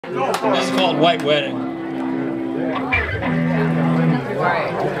This is called White Wedding.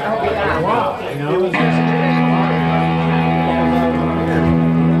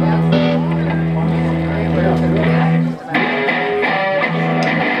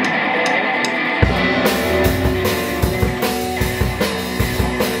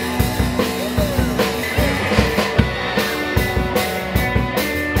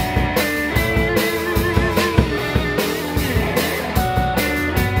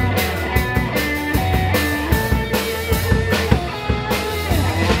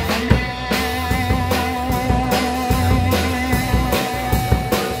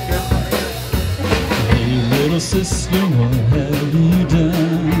 Sister, what have you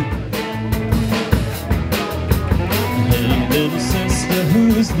done? Hey, little sister,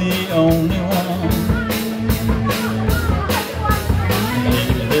 who's the only one?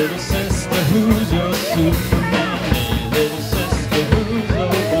 Hey, little sister, who's your Superman? Hey, little sister, who's the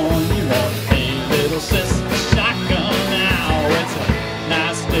one you love? Hey, little sister, shotgun now. It's a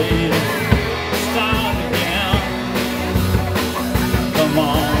nice day to start again. Come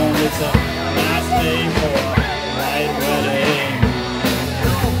on, it's a nice day for white wedding.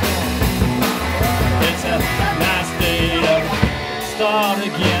 It's a nice day to start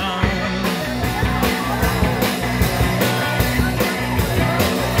again.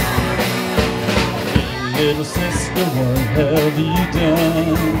 Hey, little sister, what have you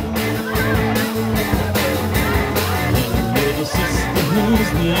done? Hey, little sister, who's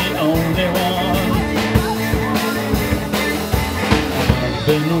the only one? I've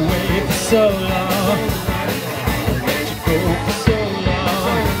been away for so long, for so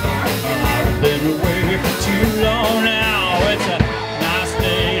long. I've been away for too long now. It's a nice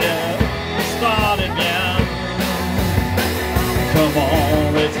day to start again. Come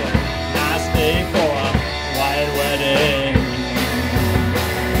on, it's a nice day for a white wedding.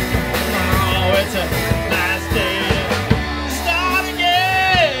 Oh, it's a nice day to start again.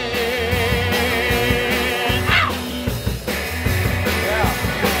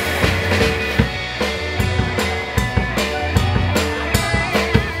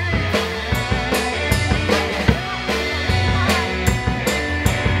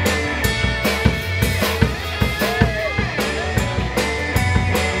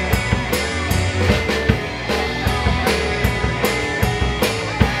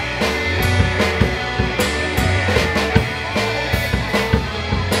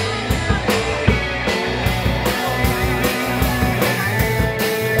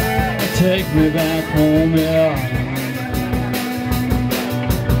 Take me back home, yeah.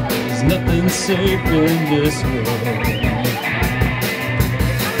 There's nothing safe in this world,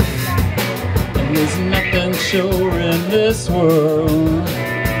 and there's nothing sure in this world,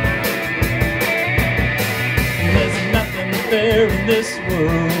 and there's nothing fair in this world,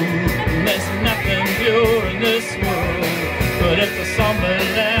 and there's nothing pure in this world. But if there's somebody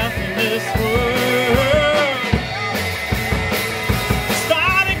left in this world,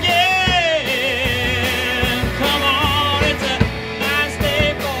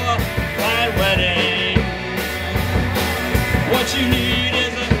 what you need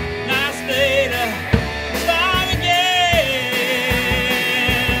is a nice day to start again.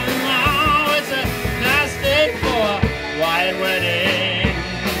 Oh, it's a nice day for a white wedding.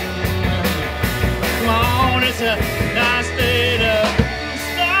 Come on, it's a nice day to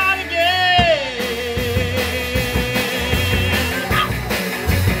start again.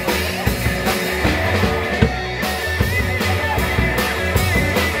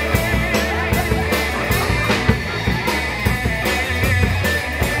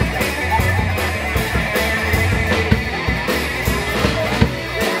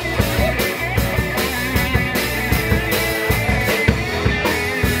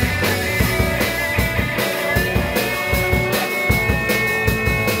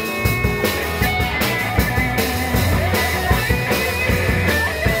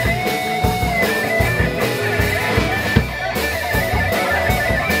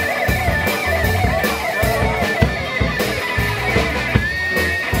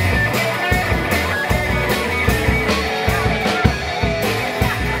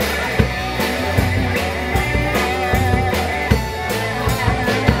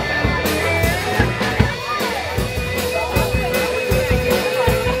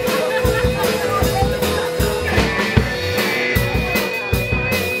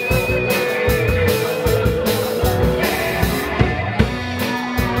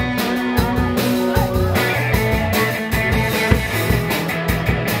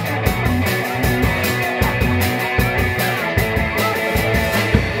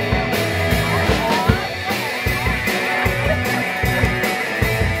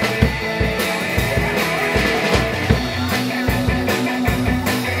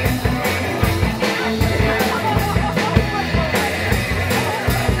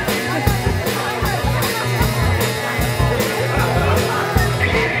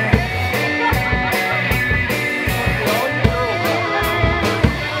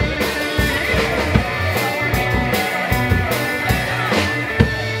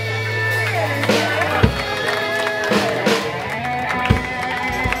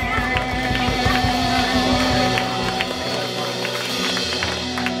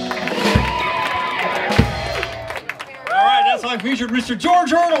 featured Mr.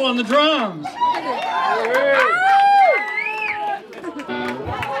 George Ertl on the drums.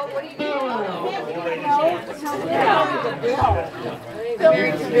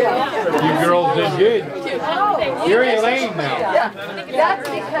 You girls did good. You're Elaine now. That's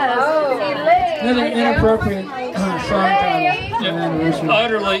because Elaine. Another inappropriate song title.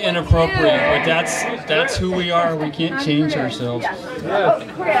 Utterly inappropriate, but that's who we are. We can't change ourselves. Oh,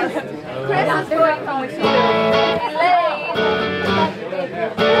 Chris. Chris is going home with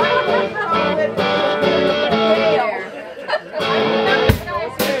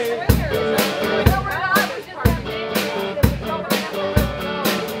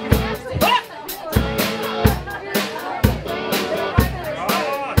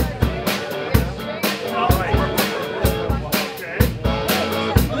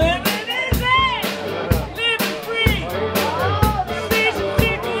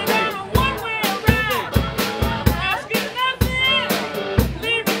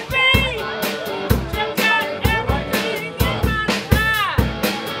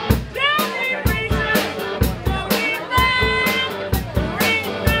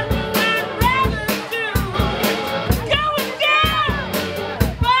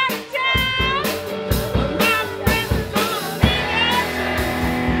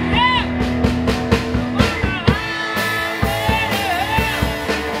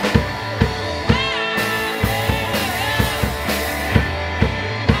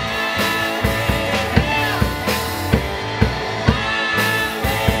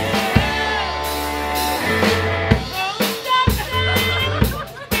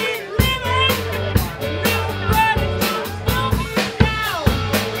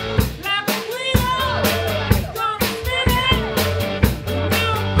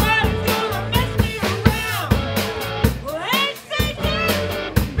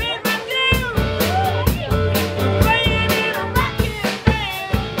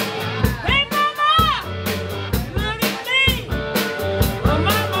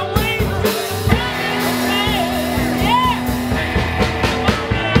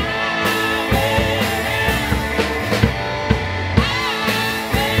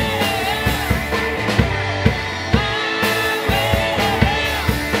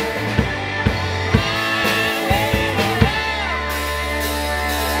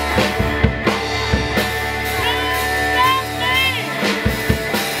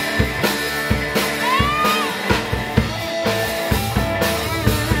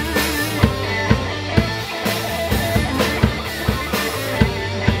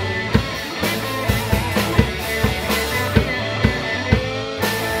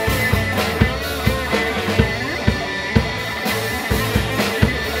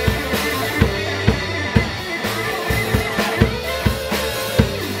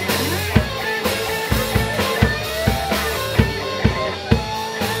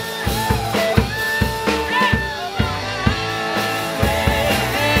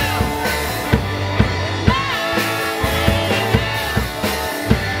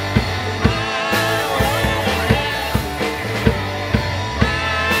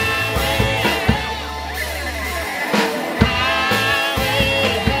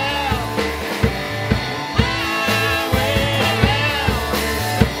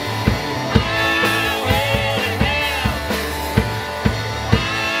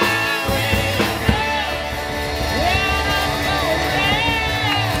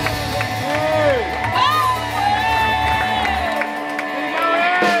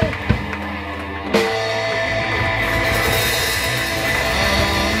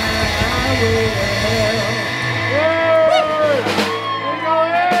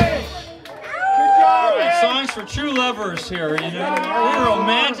For true lovers here, you know, are we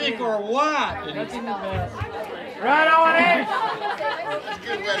romantic or what? Right on it!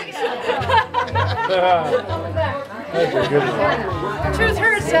 That's a good one. The truth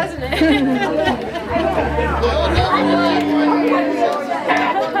hurts, doesn't it?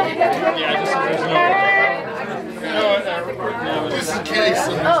 Just in case.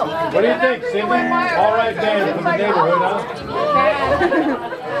 What do you think, Cindy? All right, Dan, from the neighborhood, huh?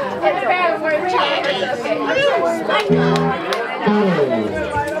 It's bad for a change. Okay.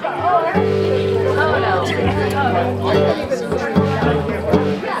 Oh no.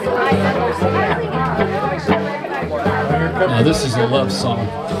 Now this is a love song.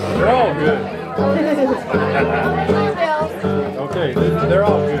 They're all good. Okay, they're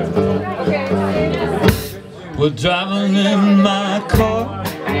all good. We're driving in my car.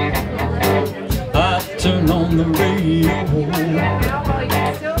 I turn on the radio.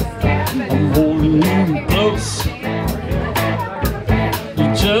 I'm holding you close. You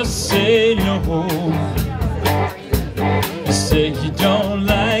just say no. You say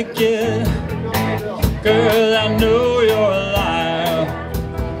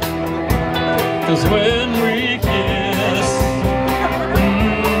 'cause when we kiss,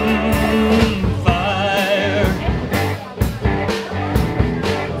 fire,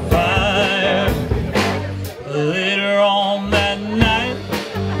 fire. Later on that night,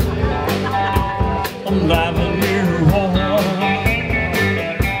 I'm driving you home.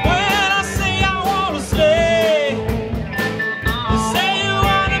 When I say I wanna stay, you say you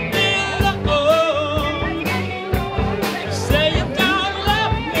wanna be alone. You say you don't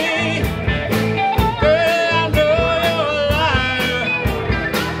love me, girl, I know you're a liar.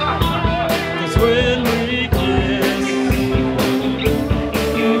 'Cause when we kiss,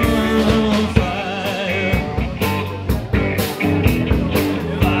 fire,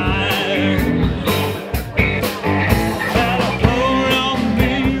 fire. Had a hold on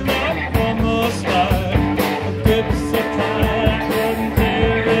me right from the start. A grip so tight I couldn't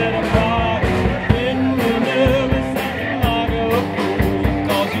tear it apart. Didn't mean everything like a fool,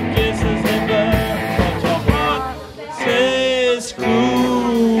 'cause your kisses they burn, but your heart says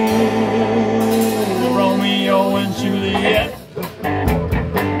cool. Romeo and Juliet,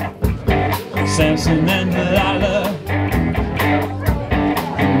 Samson and Delilah.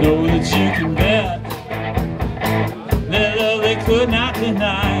 You know that you can bet their love they could not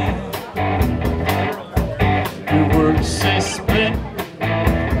deny. Your words say split,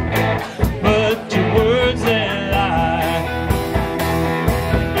 but your words they lie.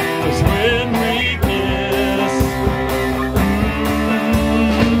 'Cause when we kiss,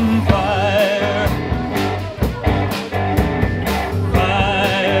 fire,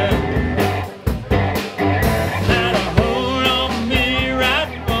 fire. Had a hold on me right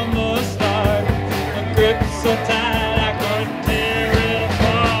from the start. A grip so tight I couldn't tear it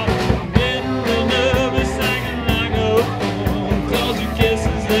apart. Getting another second like a fool, 'cause your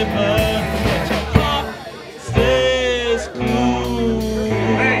kisses they burn, but your heart stays cool.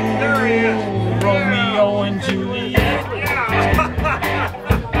 Romeo and Juliet,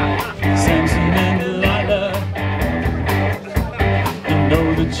 Samson and Delilah. You know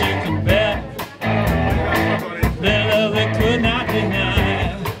that you can bet their love they could not deny.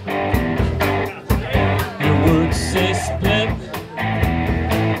 Your words say split,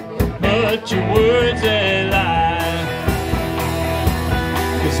 but your words they lie.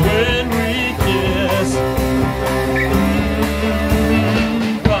 'Cause when